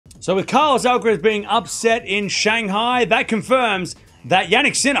So with Carlos Alcaraz being upset in Shanghai, that confirms that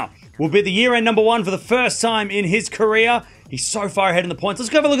Jannik Sinner will be the year-end #1 for the first time in his career. He's so far ahead in the points.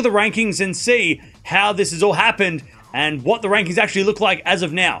 Let's go have a look at the rankings and see how this has all happened and what the rankings actually look like as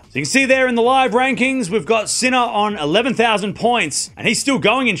of now. So you can see there in the live rankings, we've got Sinner on 11,000 points, and he's still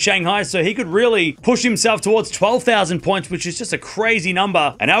going in Shanghai, so he could really push himself towards 12,000 points, which is just a crazy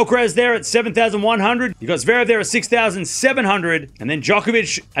number. And Alcaraz there at 7,100. You've got Zverev there at 6,700, and then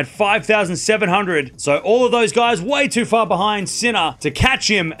Djokovic at 5,700. So all of those guys way too far behind Sinner to catch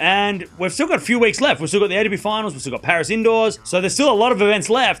him, and we've still got a few weeks left. We've still got the ATP Finals, we've still got Paris Indoors, so there's still a lot of events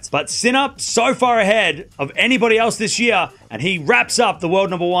left, but Sinner so far ahead of anybody else this year, and he wraps up the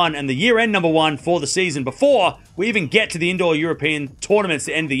world #1 and the year-end #1 for the season before we even get to the indoor European tournaments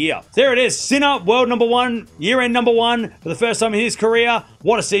to end the year. So there it is, Sinner, world #1, year-end #1 for the first time in his career.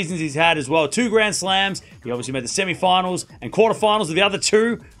 What a season he's had as well. 2 Grand Slams. He obviously made the semi-finals and quarterfinals of the other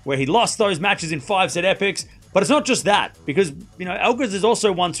 2, where he lost those matches in 5-set epics. But it's not just that, because, you know, Alcaraz has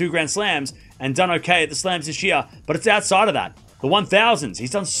also won 2 Grand Slams and done okay at the Slams this year, but it's outside of that. The 1000s. He's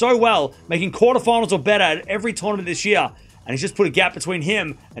done so well, making quarterfinals or better at every tournament this year, and he's just put a gap between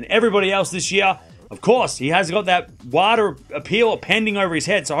him and everybody else this year. Of course, he has got that WADA appeal pending over his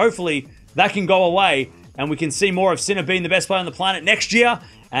head, so hopefully that can go away, and we can see more of Sinner being the best player on the planet next year,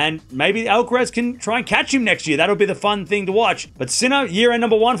 and maybe Alcaraz can try and catch him next year. That'll be the fun thing to watch. But Sinner, year-end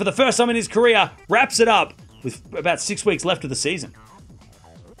 #1 for the first time in his career, wraps it up with about 6 weeks left of the season.